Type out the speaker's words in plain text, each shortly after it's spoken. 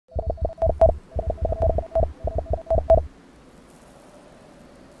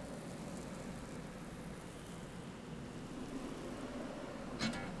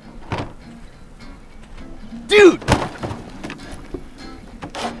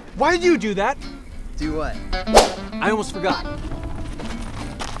Why did you do that? Do what? I almost forgot.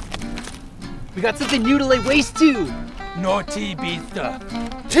 We got something new to lay waste to. Naughty beast.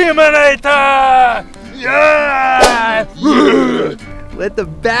 Terminator! Yeah! Let the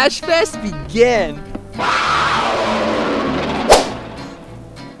Bash Fest begin.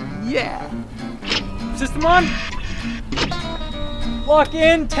 Yeah. System on. Lock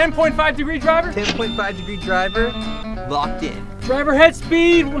in. 10.5 degree driver. 10.5 degree driver. Locked in. Driver head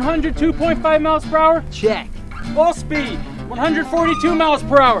speed 102.5 miles per hour. Check. Ball speed 142 miles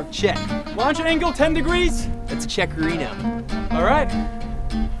per hour. Check. Launch angle 10 degrees. That's a checkerino. All right.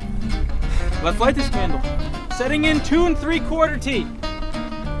 Let's light this candle. Setting in 2 3/4 T.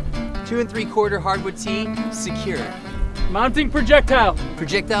 2 3/4 hardwood T. Secure. Mounting projectile.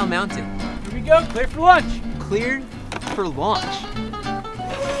 Projectile mounted. Here we go. Clear for launch. Cleared for launch.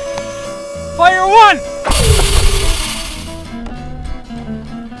 Fire 1.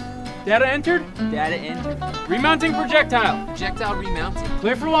 Data entered. Data entered. Remounting projectile. Projectile remounted.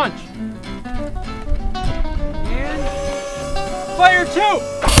 Clear for launch. And fire 2.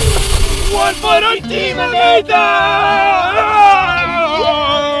 1 for the Terminator!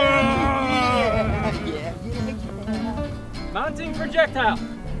 Mounting projectile.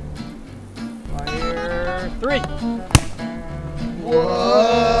 Fire 3.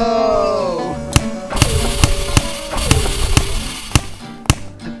 Whoa!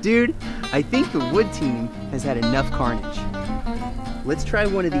 Dude, I think the wood team has had enough carnage. Let's try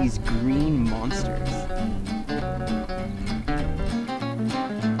one of these green monsters.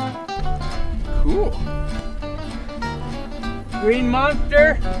 Cool. Green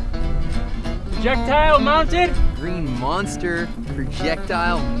monster. Projectile mounted. Green monster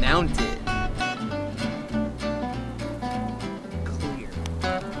projectile mounted. Clear.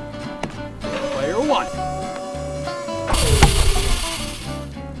 Fire 1.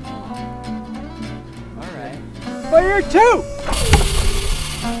 All right. Fire 2.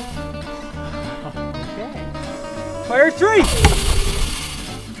 Okay. Fire 3.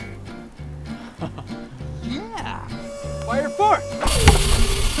 Yeah. Fire 4.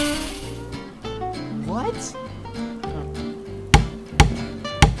 What?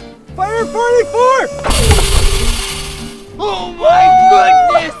 Fire 44. Oh my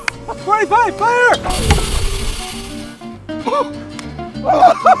goodness! 45. Fire.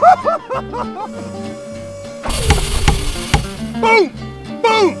 Boom!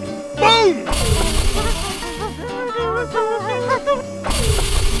 Boom! Boom!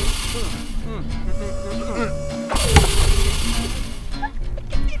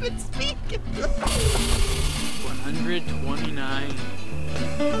 Even speak. 129.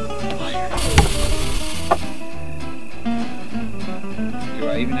 Fire. Do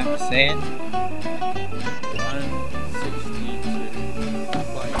I even have to say it?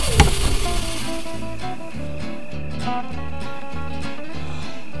 162. Fire.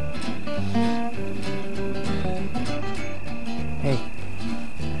 Hey.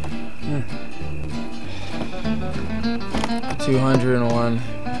 201.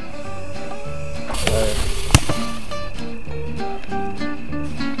 Fire.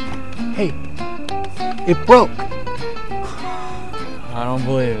 Hey. It broke. I don't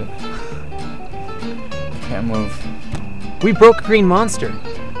believe it. Can't move. We broke a green monster.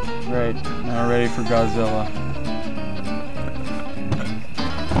 Right. Now ready for Godzilla.